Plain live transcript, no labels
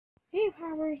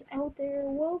Powers out there,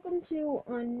 welcome to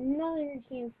another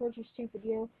Team Fortress 2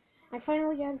 video. I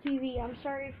finally got a TV. I'm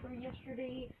sorry for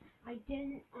yesterday. I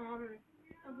didn't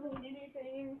upload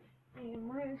anything. I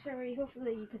am really sorry.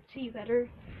 Hopefully you could see better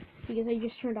because I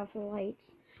just turned off the lights.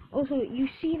 Also, you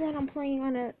see that I'm playing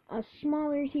on a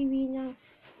smaller TV now.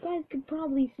 You guys could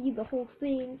probably see the whole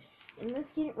thing. And let's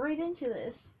get right into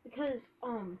this because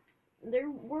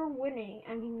we're winning.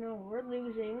 I mean, no, we're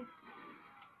losing.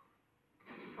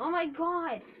 Oh my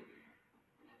god!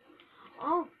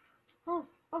 Oh, oh,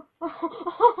 oh,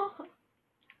 oh.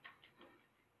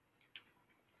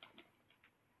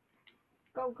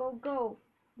 Go, go, go.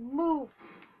 Move.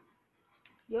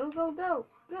 Yo, go, go,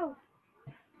 go.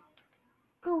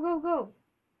 Go, go, go.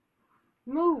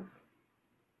 Move.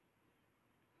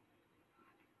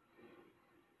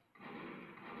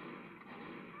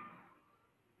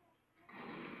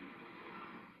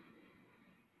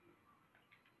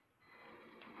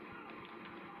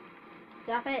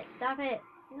 Stop it, stop it.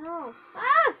 No.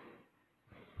 Ah!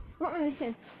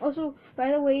 Also,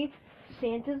 by the way,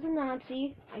 Santa's a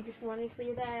Nazi. I just want to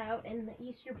clear that out. And the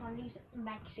Easter Bunny's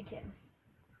Mexican.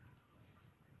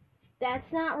 That's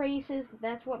not racist.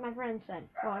 That's what my friend said.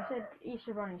 Well, I said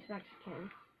Easter Bunny's Mexican.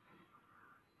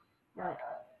 But,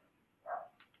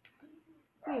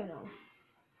 you know.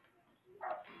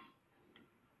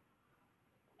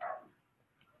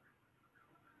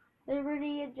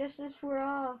 Liberty and justice for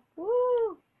all.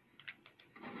 Woo!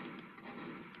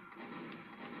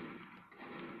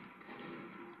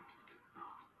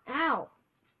 Ow!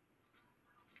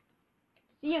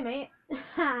 See ya, mate.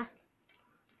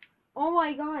 Oh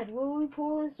my god, will we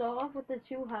pull this off with the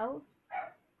 2 health?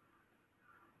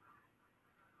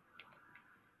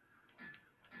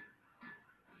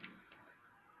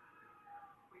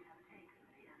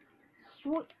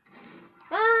 Sweet.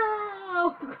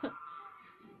 Oh!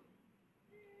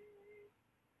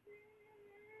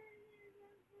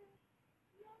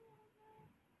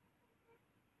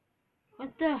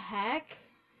 What the heck?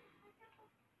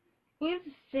 Who's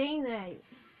saying that?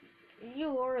 You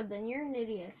Laura, then you're an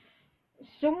idiot.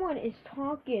 Someone is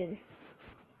talking.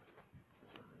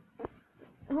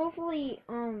 Hopefully,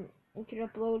 we can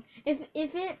upload. If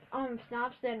it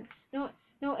stops, then no.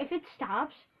 If it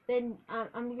stops, then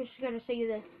I'm just gonna say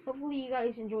that. Hopefully, you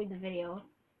guys enjoyed the video.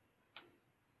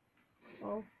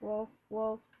 Whoa, whoa,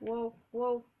 whoa, whoa,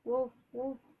 whoa, whoa,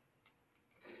 whoa.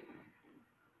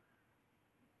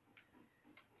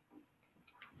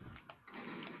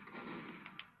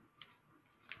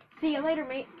 See you later,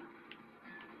 mate.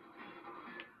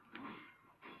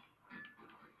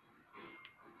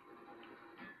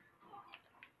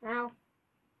 Ow.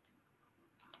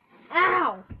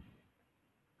 Ow!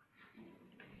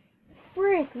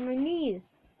 Frick, my knees.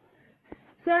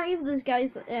 Sorry if this guy's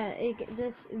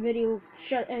this video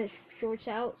shorts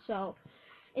out. So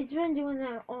it's been doing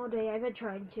that all day. I've been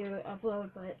trying to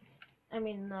upload, but I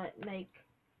mean not make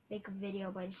a video,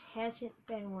 but it hasn't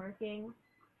been working.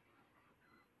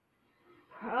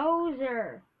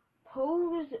 Poser,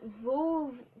 Pose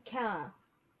Vovka.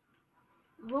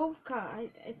 I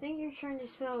think you're trying to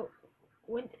spell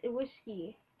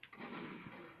whiskey.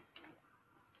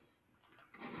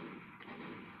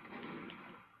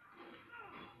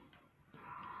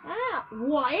 Ah,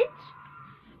 what?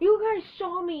 You guys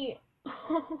saw me.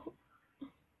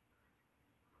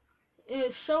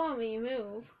 Saw me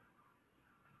move.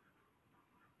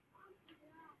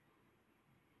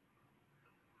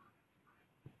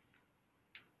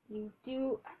 You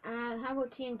do. How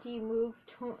about TNT move?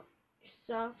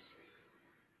 Sucks.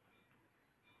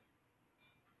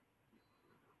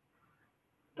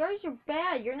 Guys are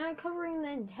bad. You're not covering the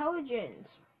intelligence.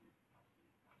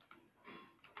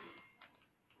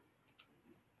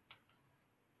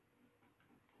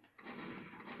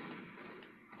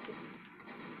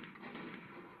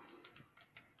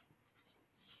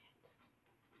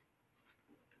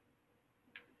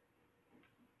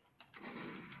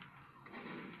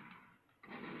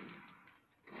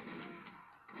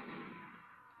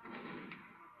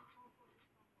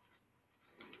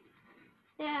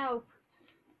 Now.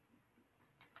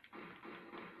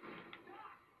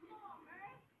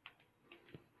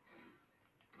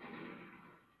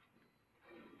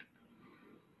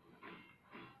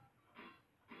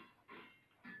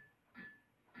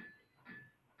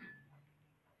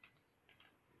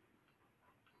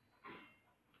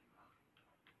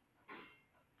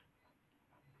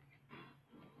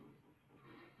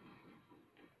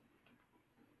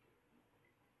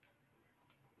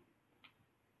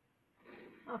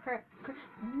 Okay.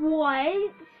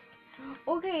 What?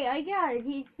 Okay, I gotta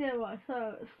teach them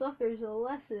suckers a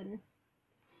lesson.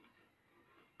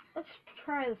 Let's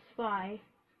try the spy.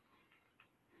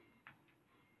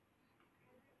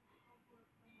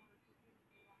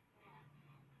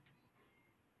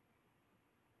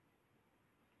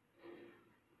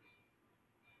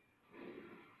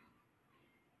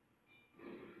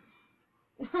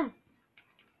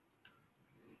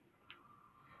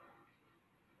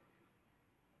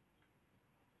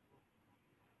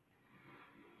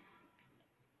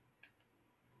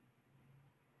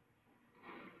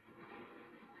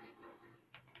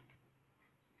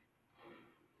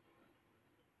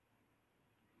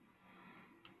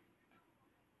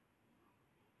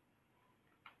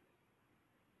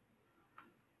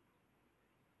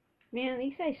 Man,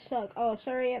 these guys suck. Oh,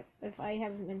 sorry if I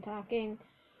haven't been talking.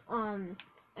 I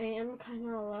am kind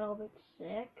of a little bit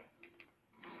sick.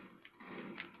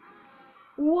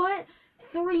 What?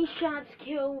 3 shots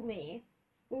killed me.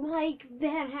 Like,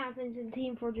 that happens in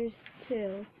Team Fortress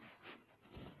 2.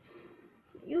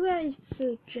 You guys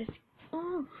should just,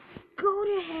 oh, go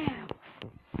to hell.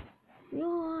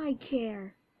 No, I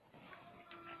care.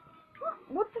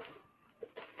 What the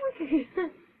frick?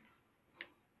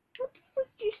 What the frick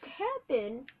just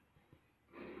happened?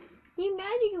 He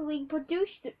magically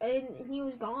produced it and he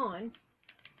was gone.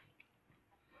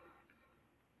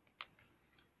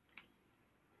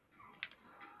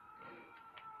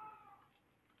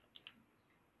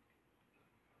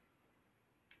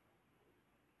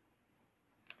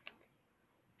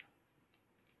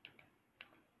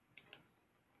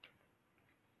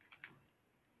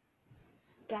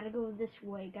 Gotta go this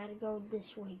way, gotta go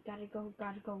this way, gotta go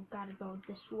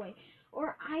this way.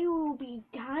 Or I will be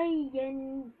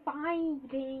dying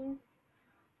fighting.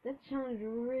 That sounds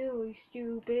really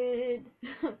stupid.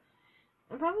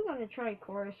 I'm probably gonna try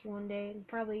chorus one day and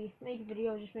probably make a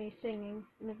video just me singing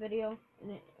in a video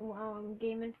while I'm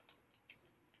gaming.